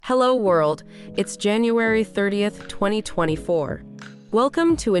Hello world, it's January 30th, 2024.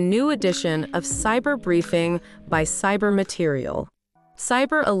 Welcome to a new edition of Cyber Briefing by Cyber Material.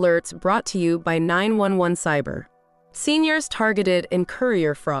 Cyber alerts brought to you by 911 Cyber. Seniors targeted in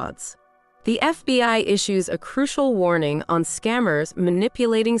courier frauds. The FBI issues a crucial warning on scammers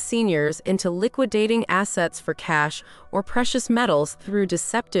manipulating seniors into liquidating assets for cash or precious metals through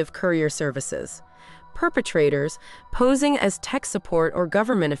deceptive courier services. Perpetrators, posing as tech support or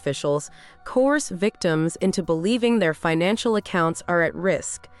government officials, coerce victims into believing their financial accounts are at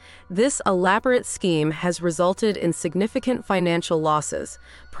risk. This elaborate scheme has resulted in significant financial losses,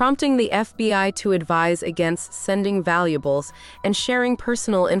 prompting the FBI to advise against sending valuables and sharing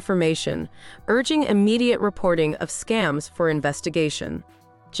personal information, urging immediate reporting of scams for investigation.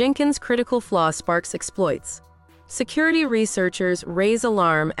 Jenkins' critical flaw sparks exploits. Security researchers raise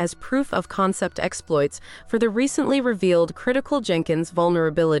alarm as proof-of-concept exploits for the recently revealed critical Jenkins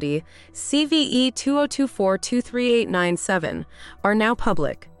vulnerability, CVE 2024-23897, are now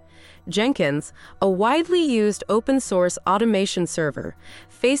public. Jenkins, a widely used open-source automation server,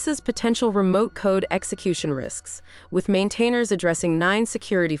 faces potential remote code execution risks, with maintainers addressing 9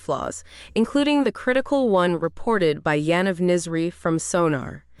 security flaws, including the critical one reported by Yaniv Nizri from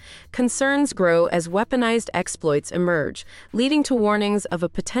Sonar. Concerns grow as weaponized exploits emerge, leading to warnings of a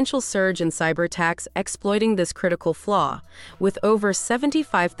potential surge in cyber attacks exploiting this critical flaw, with over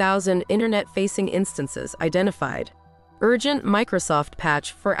 75,000 internet-facing instances identified. Urgent Microsoft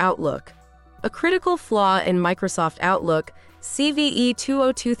patch for Outlook. A critical flaw in Microsoft Outlook, CVE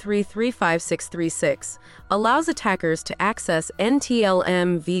 2023-35636, allows attackers to access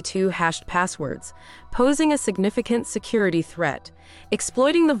NTLM v2 hashed passwords, posing a significant security threat.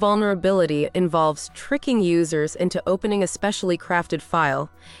 Exploiting the vulnerability involves tricking users into opening a specially crafted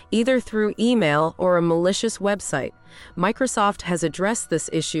file, either through email or a malicious website. Microsoft has addressed this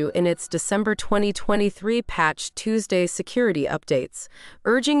issue in its December 2023 Patch Tuesday security updates,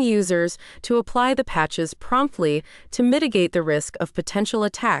 urging users to apply the patches promptly to mitigate the risk of potential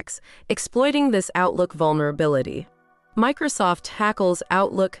attacks exploiting this Outlook vulnerability. Microsoft tackles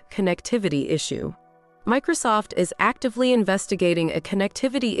Outlook connectivity issue. Microsoft is actively investigating a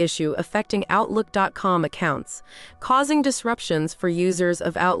connectivity issue affecting Outlook.com accounts, causing disruptions for users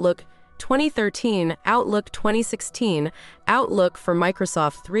of Outlook 2013, Outlook 2016, Outlook for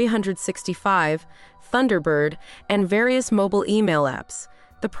Microsoft 365, Thunderbird, and various mobile email apps.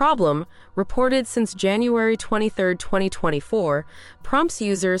 The problem, reported since January 23, 2024, prompts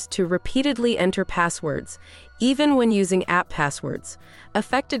users to repeatedly enter passwords, even when using app passwords.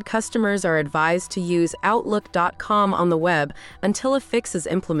 Affected customers are advised to use Outlook.com on the web until a fix is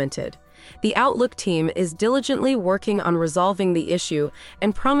implemented. The Outlook team is diligently working on resolving the issue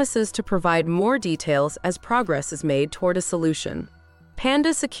and promises to provide more details as progress is made toward a solution.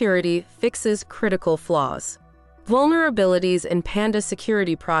 Panda Security fixes critical flaws. Vulnerabilities in Panda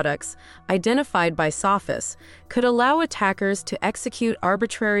security products, identified by Sophos, could allow attackers to execute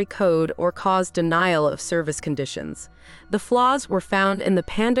arbitrary code or cause denial of service conditions. The flaws were found in the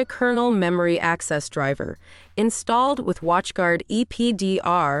Panda kernel memory access driver, installed with WatchGuard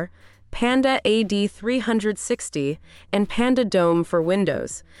EPDR, Panda AD360, and Panda Dome for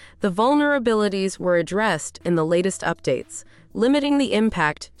Windows. The vulnerabilities were addressed in the latest updates, limiting the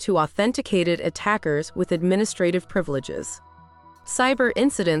impact to authenticated attackers with administrative privileges. Cyber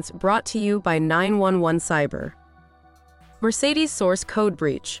incidents brought to you by 911 Cyber. Mercedes source code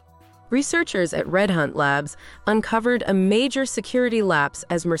breach. Researchers at Red Hat Labs uncovered a major security lapse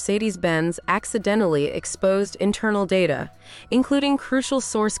as Mercedes-Benz accidentally exposed internal data, including crucial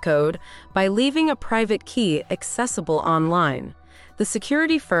source code, by leaving a private key accessible online. The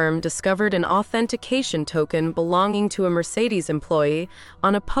security firm discovered an authentication token belonging to a Mercedes employee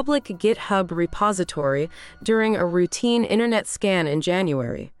on a public GitHub repository during a routine internet scan in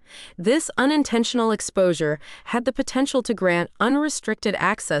January. This unintentional exposure had the potential to grant unrestricted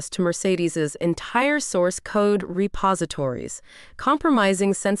access to Mercedes's entire source code repositories,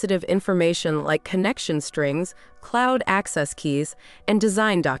 compromising sensitive information like connection strings, cloud access keys, and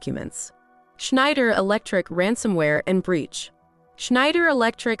design documents. Schneider Electric ransomware and breach. Schneider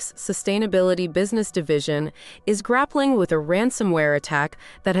Electric's Sustainability Business Division is grappling with a ransomware attack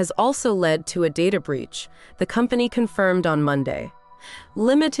that has also led to a data breach, the company confirmed on Monday.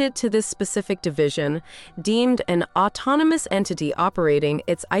 Limited to this specific division, deemed an autonomous entity operating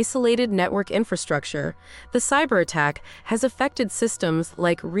its isolated network infrastructure, the cyber attack has affected systems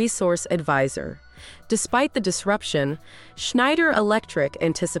like Resource Advisor. Despite the disruption, Schneider Electric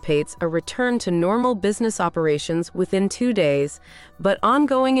anticipates a return to normal business operations within 2 days, but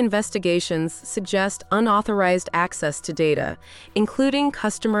ongoing investigations suggest unauthorized access to data, including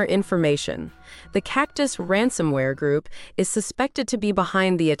customer information. The Cactus ransomware group is suspected to be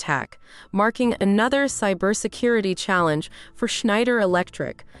behind the attack, marking another cybersecurity challenge for Schneider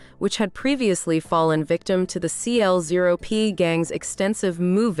Electric, which had previously fallen victim to the CL0P gang's extensive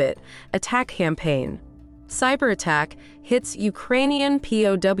Move It attack campaign. Cyber attack hits Ukrainian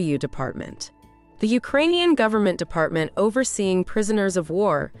POW department. The Ukrainian government department overseeing prisoners of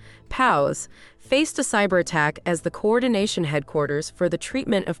war, POWs, faced a cyber attack as the coordination headquarters for the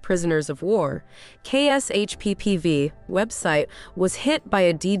treatment of prisoners of war, KSHPPV, website was hit by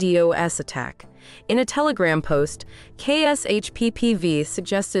a DDoS attack. In a Telegram post, KSHPPV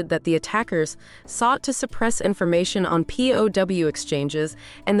suggested that the attackers sought to suppress information on POW exchanges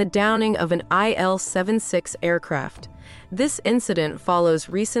and the downing of an Il-76 aircraft. This incident follows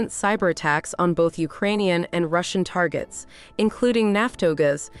recent cyber attacks on both Ukrainian and Russian targets, including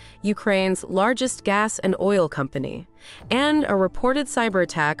Naftogaz, Ukraine's largest gas and oil company, and a reported cyber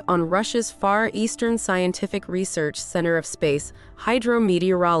attack on Russia's Far Eastern Scientific Research Center of Space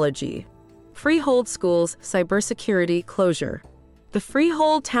Hydrometeorology. Freehold Schools cybersecurity closure. The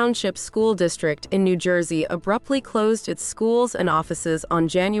Freehold Township School District in New Jersey abruptly closed its schools and offices on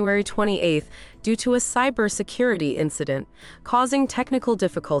January 28 due to a cybersecurity incident, causing technical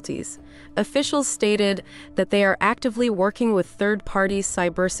difficulties. Officials stated that they are actively working with third-party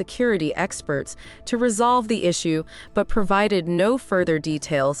cybersecurity experts to resolve the issue, but provided no further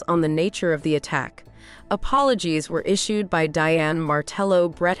details on the nature of the attack. Apologies were issued by Diane Martello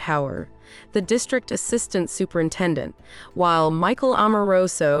Bretthauer, the district assistant superintendent, while Michael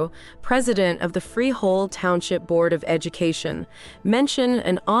Amoroso, president of the Freehold Township Board of Education, mentioned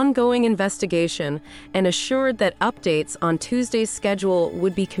an ongoing investigation and assured that updates on Tuesday's schedule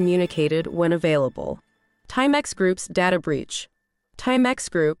would be communicated when available. Timex Group's data breach. Timex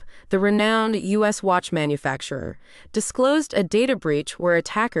Group, the renowned U.S. watch manufacturer, disclosed a data breach where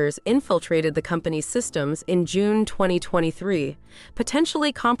attackers infiltrated the company's systems in June 2023,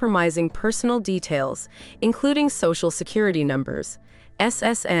 potentially compromising personal details, including Social Security numbers,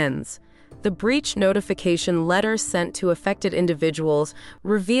 SSNs. The breach notification letter sent to affected individuals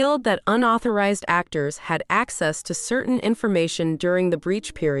revealed that unauthorized actors had access to certain information during the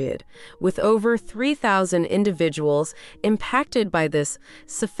breach period, with over 3,000 individuals impacted by this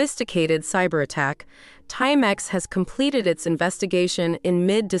sophisticated cyber attack. Timex has completed its investigation in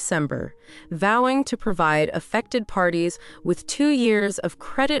mid-December, vowing to provide affected parties with 2 years of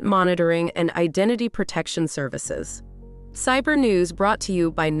credit monitoring and identity protection services. Cyber News brought to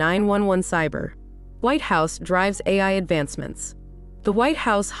you by 911 Cyber. White House drives AI advancements. The White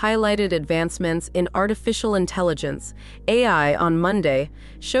House highlighted advancements in artificial intelligence, AI, on Monday,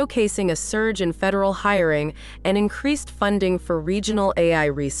 showcasing a surge in federal hiring and increased funding for regional AI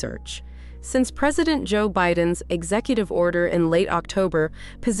research. Since President Joe Biden's executive order in late October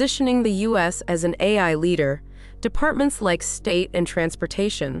positioning the U.S. as an AI leader, departments like State and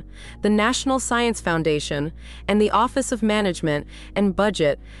Transportation, the National Science Foundation, and the Office of Management and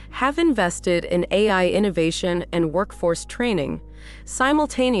Budget have invested in AI innovation and workforce training.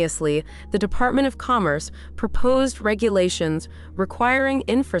 Simultaneously, the Department of Commerce proposed regulations requiring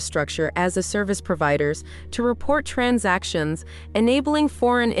infrastructure as a service providers to report transactions, enabling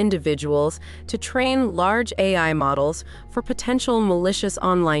foreign individuals to train large AI models for potential malicious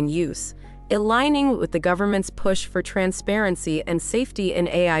online use, aligning with the government's push for transparency and safety in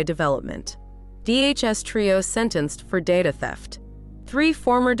AI development. DHS trio sentenced for data theft. 3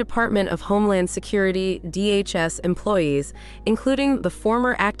 former Department of Homeland Security (DHS) employees, including the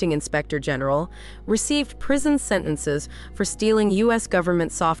former acting inspector general, received prison sentences for stealing U.S.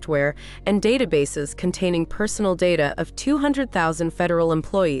 government software and databases containing personal data of 200,000 federal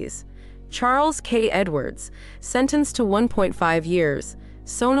employees. Charles K. Edwards, sentenced to 1.5 years,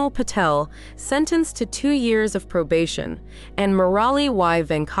 Sonal Patel, sentenced to 2 years of probation, and Murali Y.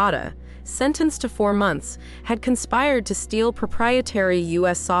 Venkata, sentenced to 4 months, had conspired to steal proprietary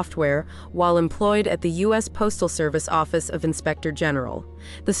U.S. software while employed at the U.S. Postal Service Office of Inspector General.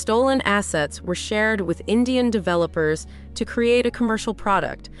 The stolen assets were shared with Indian developers to create a commercial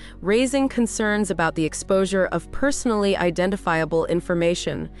product, raising concerns about the exposure of personally identifiable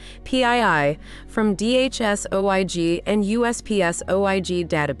information, PII, from DHS OIG and USPS OIG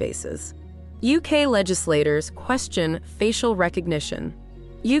databases. UK legislators question facial recognition.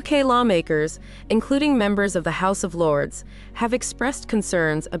 UK lawmakers, including members of the House of Lords, have expressed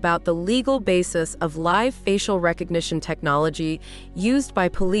concerns about the legal basis of live facial recognition technology used by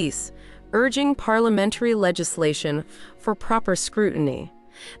police, urging parliamentary legislation for proper scrutiny.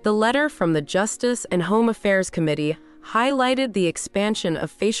 The letter from the Justice and Home Affairs Committee highlighted the expansion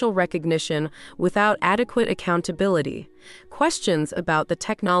of facial recognition without adequate accountability. Questions about the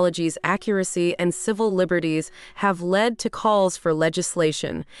technology's accuracy and civil liberties have led to calls for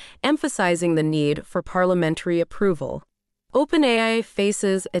legislation, emphasizing the need for parliamentary approval. OpenAI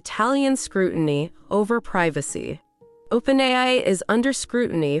faces Italian scrutiny over privacy. OpenAI is under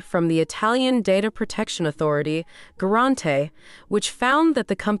scrutiny from the Italian data protection authority, Garante, which found that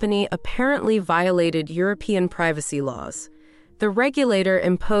the company apparently violated European privacy laws. The regulator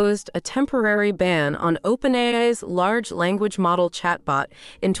imposed a temporary ban on OpenAI's large language model chatbot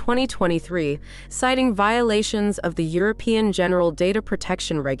in 2023, citing violations of the European General Data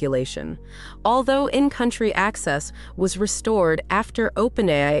Protection Regulation. Although in-country access was restored after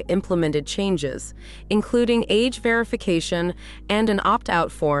OpenAI implemented changes, including age verification and an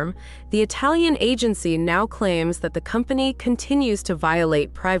opt-out form, the Italian agency now claims that the company continues to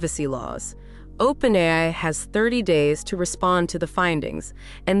violate privacy laws. OpenAI has 30 days to respond to the findings,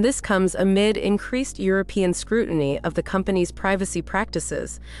 and this comes amid increased European scrutiny of the company's privacy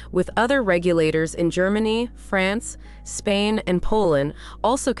practices, with other regulators in Germany, France, Spain, and Poland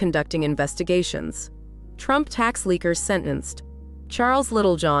also conducting investigations. Trump tax leaker sentenced. Charles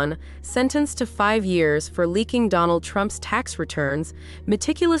Littlejohn, sentenced to 5 years for leaking Donald Trump's tax returns,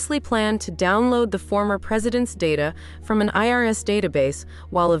 meticulously planned to download the former president's data from an IRS database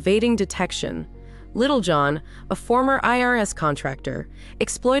while evading detection. Littlejohn, a former IRS contractor,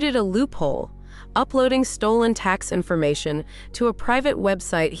 exploited a loophole, uploading stolen tax information to a private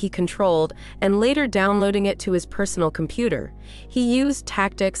website he controlled and later downloading it to his personal computer. He used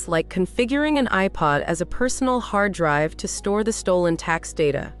tactics like configuring an iPod as a personal hard drive to store the stolen tax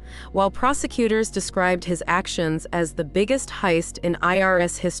data. While prosecutors described his actions as the biggest heist in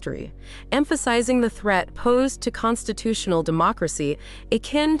IRS history, emphasizing the threat posed to constitutional democracy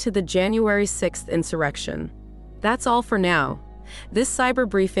akin to the January 6th insurrection. That's all for now. This cyber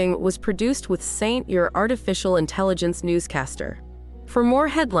briefing was produced with Saint, your artificial intelligence newscaster. For more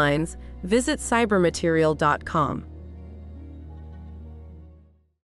headlines, visit cybermaterial.com.